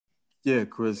Yeah,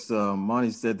 Chris.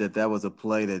 Monty said that was a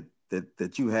play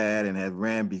that you had and had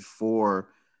ran before.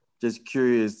 Just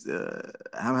curious,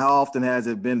 how often has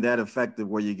it been that effective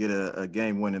where you get a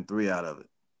game-winning three out of it?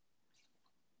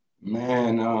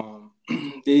 Man,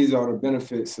 these are the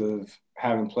benefits of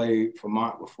having played for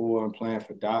Mont before and playing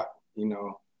for Doc.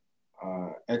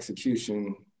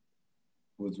 Execution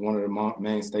was one of the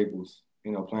main staples.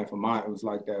 Playing for Mont, it was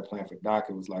like that. Playing for Doc,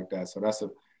 it was like that. So that's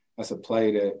a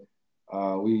play that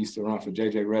we used to run for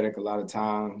JJ Redick a lot of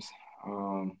times.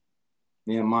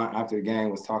 Me and Mont after the game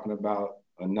was talking about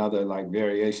another like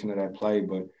variation of that play,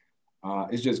 but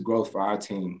it's just growth for our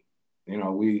team.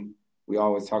 We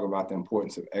always talk about the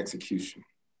importance of execution,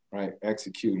 right?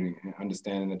 Executing and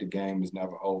understanding that the game is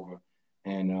never over.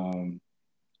 And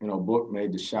Book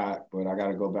made the shot, but I got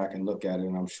to go back and look at it.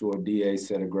 And I'm sure DA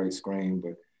set a great screen,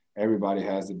 but everybody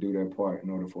has to do their part in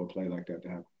order for a play like that to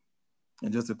happen.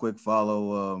 And just a quick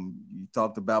follow, you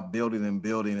talked about building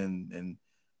and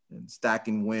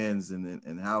stacking wins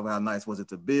and how nice was it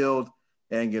to build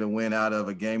and get a win out of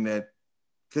a game that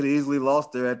could have easily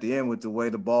lost there at the end with the way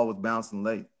the ball was bouncing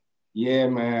late. Yeah,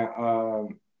 man.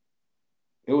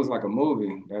 It was like a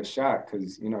movie, that shot,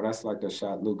 because, that's like the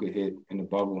shot Luka hit in the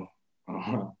bubble.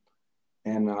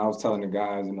 And I was telling the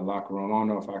guys in the locker room, I don't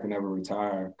know if I can ever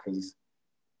retire because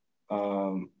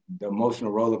the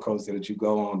emotional roller coaster that you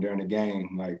go on during the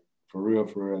game, like for real,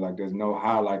 like there's no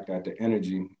high like that, the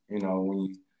energy, when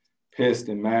you pissed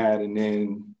and mad and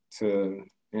then to,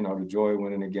 the joy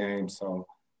winning the game. So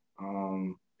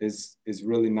it's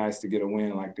really nice to get a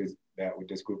win like that with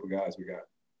this group of guys we got.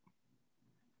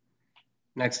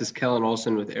 Next is Kellen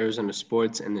Olson with Arizona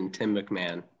Sports, and then Tim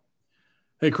McMahon.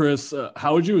 Hey, Chris,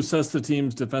 how would you assess the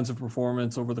team's defensive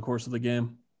performance over the course of the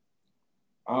game?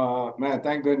 Man,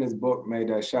 thank goodness Book made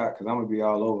that shot because I'm going to be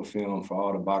all over film for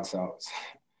all the box outs.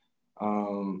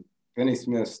 Finney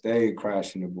Smith stayed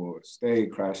crashing the boards.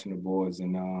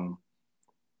 And, I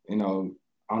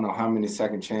don't know how many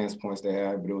second chance points they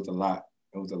had, but it was a lot.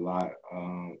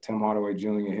 Tim Hardaway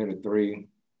Jr. hit a three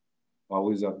while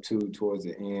we was up 2 towards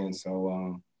the end.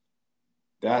 So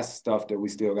that's stuff that we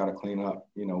still got to clean up.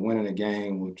 Winning a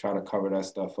game, we'll try to cover that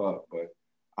stuff up. But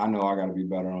I know I got to be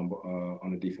better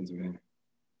on the defensive end.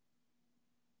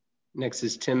 Next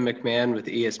is Tim McMahon with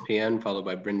ESPN, followed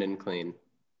by Brendan Clean.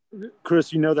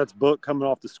 Chris, that's Book coming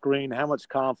off the screen. How much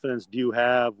confidence do you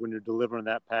have when you're delivering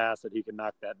that pass that he can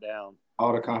knock that down?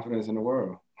 All the confidence in the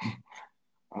world.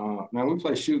 Man, we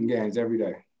play shooting games every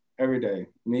day.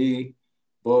 Me,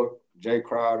 Book, Jay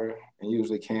Crowder, and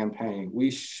usually Campaign. We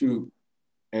shoot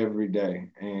every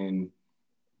day. And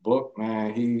Book,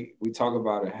 man, we talk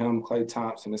about it, him, Klay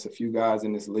Thompson, there's a few guys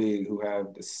in this league who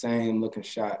have the same looking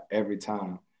shot every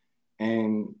time.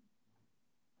 And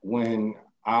when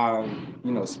I,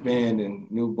 spinned and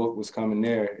knew Book was coming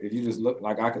there, if you just look,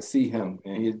 like I could see him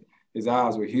and his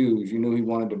eyes were huge. You knew he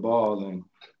wanted the ball, and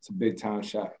it's a big time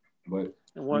shot. But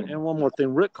and one more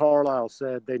thing, Rick Carlisle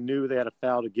said they knew they had a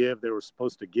foul to give. They were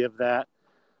supposed to give that.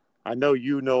 I know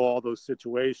all those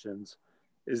situations.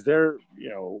 Is there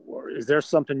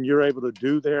something you're able to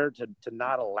do there to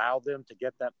not allow them to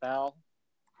get that foul?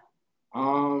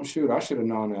 Shoot, I should have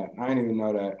known that. I didn't even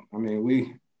know that. I mean,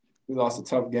 we lost a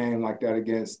tough game like that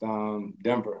against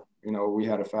Denver. We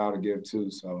had a foul to give too.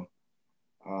 So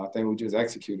I think we just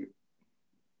executed.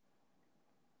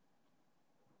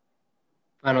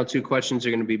 Final 2 questions are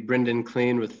going to be Brendan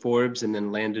Clean with Forbes and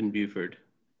then Landon Buford.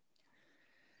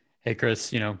 Hey,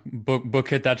 Chris, Book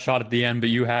hit that shot at the end,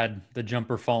 but you had the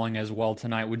jumper falling as well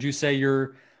tonight. Would you say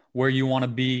you're where you want to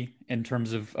be in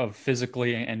terms of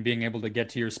physically and being able to get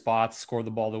to your spots, score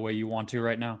the ball the way you want to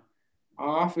right now?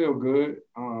 I feel good.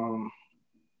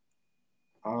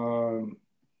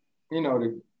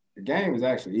 The game is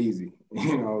actually easy,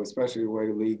 especially the way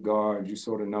the league guards, you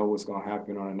sort of know what's going to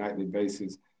happen on a nightly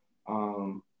basis.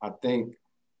 I think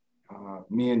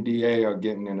me and DA are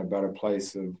getting in a better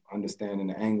place of understanding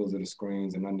the angles of the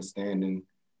screens and understanding,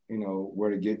 where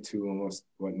to get to and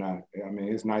whatnot. I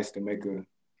mean, it's nice to make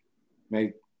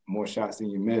more shots than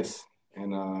you miss,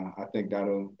 and I think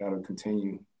that'll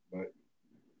continue. But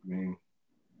I mean,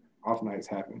 off nights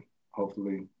happen.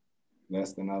 Hopefully,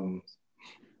 less than other ones.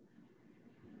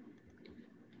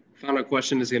 Final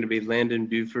question is going to be Landon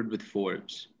Buford with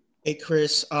Forbes. Hey,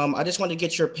 Chris, I just wanted to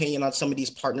get your opinion on some of these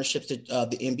partnerships that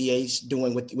the NBA is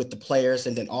doing with the players,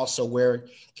 and then also where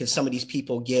can some of these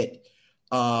people get,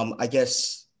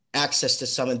 access to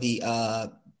some of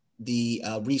the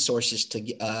resources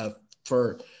to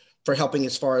for helping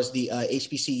as far as the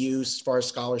HBCUs, as far as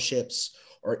scholarships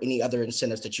or any other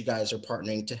incentives that you guys are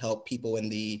partnering to help people in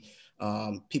the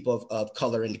people of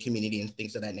color in the community and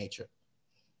things of that nature.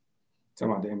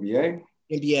 Talking about the NBA?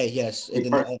 NBA, yes. And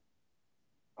then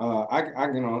I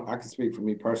can speak for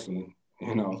me personally.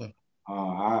 Okay.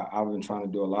 I've been trying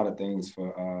to do a lot of things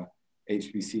for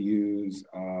HBCUs,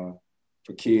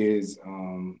 for kids,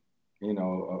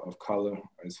 of color,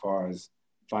 as far as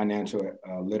financial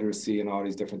literacy and all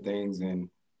these different things. And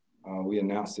we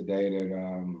announced today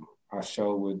that our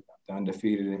show with the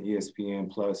Undefeated and ESPN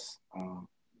Plus,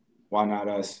 Why Not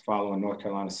Us, following North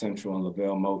Carolina Central and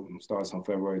LaVelle Moton, starts on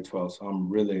February 12th. So I'm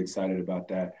really excited about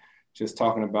that. Just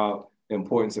talking about the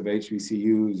importance of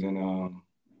HBCUs and,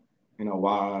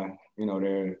 why,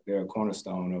 they're a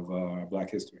cornerstone of Black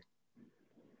history.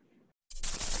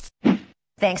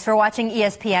 Thanks for watching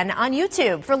ESPN on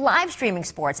YouTube. For live streaming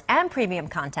sports and premium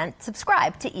content,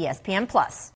 subscribe to ESPN Plus.